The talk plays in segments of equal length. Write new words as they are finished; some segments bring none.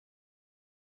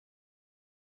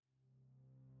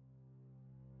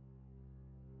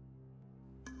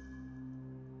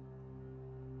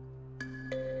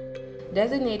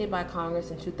Designated by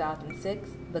Congress in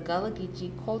 2006, the Gullah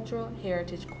Geechee Cultural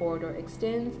Heritage Corridor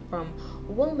extends from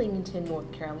Wilmington,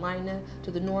 North Carolina to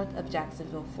the north of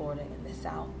Jacksonville, Florida in the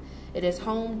south. It is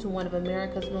home to one of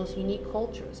America's most unique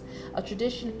cultures, a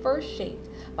tradition first shaped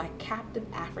by captive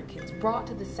Africans brought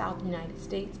to the South United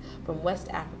States from West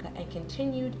Africa and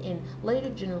continued in later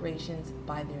generations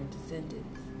by their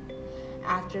descendants.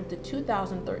 After the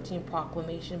 2013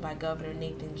 proclamation by Governor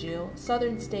Nathan Gill,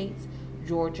 southern states,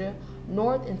 Georgia,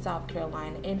 North and South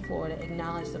Carolina, and Florida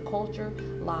acknowledge the culture,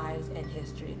 lives, and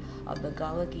history of the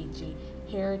Gullah Geechee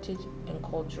Heritage and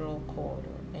Cultural Corridor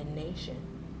and Nation.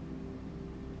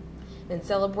 In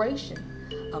celebration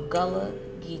of Gullah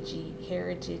Geechee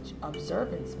Heritage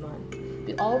Observance Month,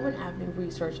 the Auburn Avenue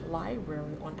Research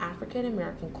Library on African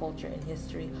American Culture and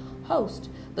History hosts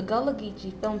the Gullah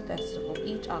Geechee Film Festival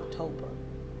each October.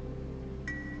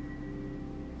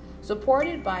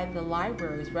 Supported by the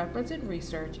library's reference and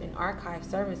research and archive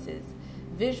services,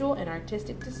 visual and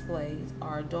artistic displays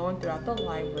are adorned throughout the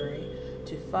library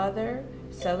to further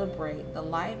celebrate the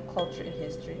life, culture, and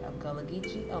history of Gullah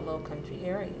Geechee and Low Country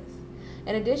areas.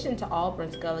 In addition to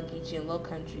Auburn's Gullah Geechee and Low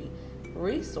Country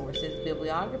resources,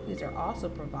 bibliographies are also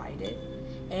provided,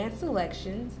 and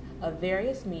selections of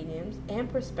various mediums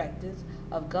and perspectives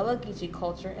of Gullah Geechee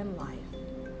culture and life.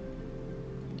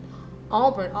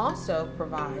 Auburn also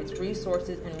provides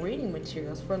resources and reading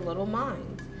materials for little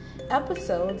minds.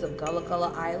 Episodes of Gullah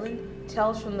Gullah Island,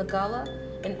 Tales from the Gullah,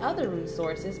 and other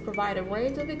resources provide a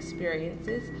range of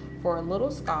experiences for little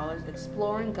scholars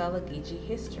exploring Gullah Geechee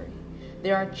history.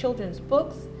 There are children's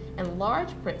books and large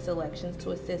print selections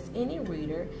to assist any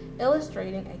reader,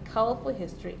 illustrating a colorful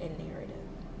history and narrative.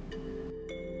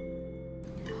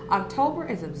 October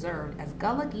is observed as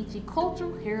Gullah Geechee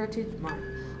Cultural Heritage Month,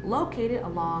 located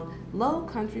along Low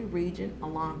Country region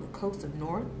along the coast of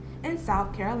North and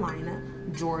South Carolina,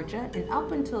 Georgia, and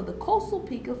up until the coastal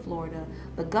peak of Florida.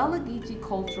 The Gullah Geechee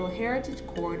Cultural Heritage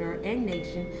Corridor and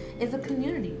Nation is a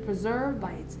community preserved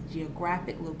by its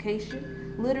geographic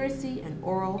location, literacy, and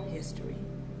oral history.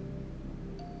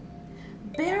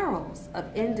 Barrels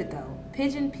of indigo,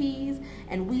 pigeon peas,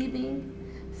 and weaving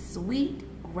sweet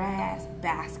grass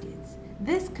baskets.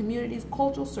 This community's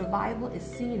cultural survival is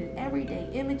seen in everyday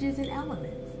images and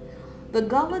elements. The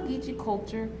Gullah Geechee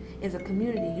culture is a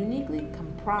community uniquely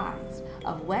comprised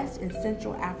of West and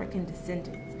Central African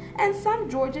descendants and some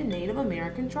Georgia Native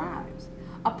American tribes.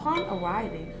 Upon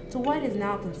arriving to what is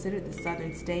now considered the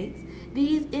southern states,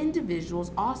 these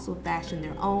individuals also fashioned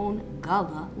their own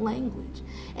Gullah language,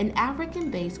 an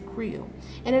African-based Creole,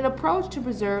 in an approach to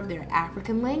preserve their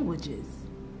African languages.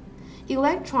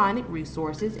 Electronic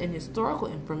resources and historical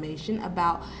information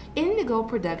about indigo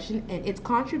production and its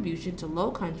contribution to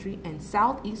Low Country and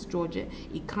Southeast Georgia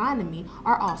economy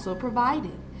are also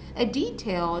provided. A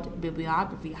detailed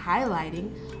bibliography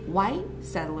highlighting white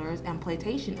settlers and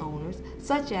plantation owners,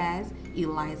 such as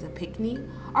Eliza Pinckney,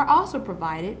 are also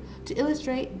provided to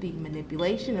illustrate the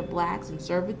manipulation of blacks in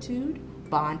servitude,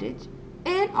 bondage,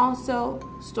 and also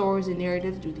stories and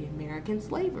narratives due to American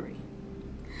slavery.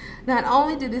 Not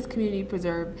only did this community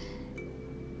preserve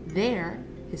their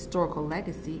historical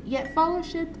legacy, yet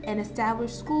fellowshipped and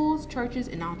established schools, churches,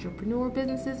 and entrepreneur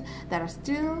businesses that are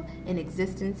still in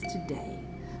existence today.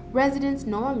 Residents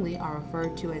knowingly are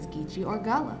referred to as Geechee or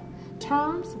Gullah.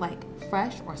 Terms like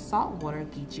fresh or saltwater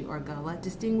Geechee or Gullah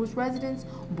distinguish residents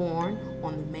born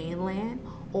on the mainland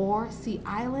or Sea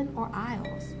Island or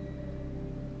Isles.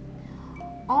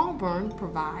 Auburn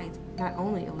provides not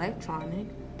only electronic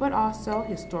but also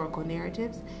historical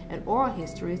narratives and oral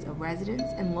histories of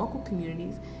residents and local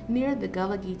communities near the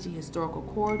Gullah Geechee Historical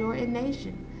Corridor and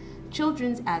Nation.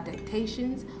 Children's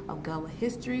adaptations of Gullah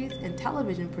histories and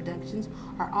television productions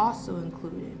are also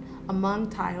included,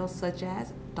 among titles such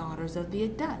as Daughters of the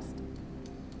Dust.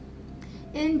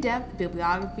 In-depth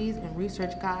bibliographies and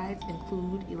research guides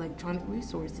include electronic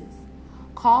resources.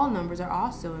 Call numbers are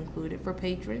also included for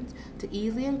patrons to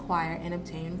easily inquire and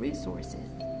obtain resources.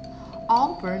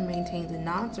 Auburn maintains a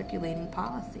non-circulating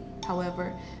policy.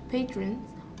 However,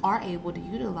 patrons are able to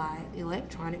utilize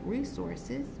electronic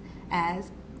resources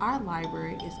as our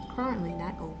library is currently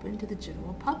not open to the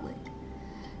general public.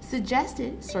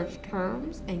 Suggested search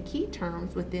terms and key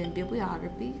terms within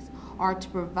bibliographies are to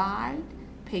provide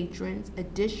patrons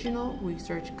additional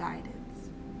research guidance.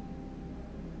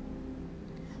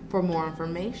 For more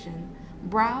information,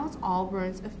 browse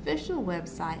Auburn's official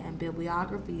website and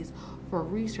bibliographies for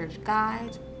research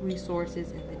guides,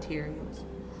 resources, and materials.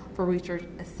 For research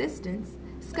assistance,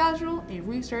 schedule a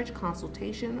research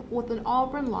consultation with an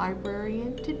Auburn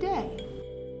librarian today.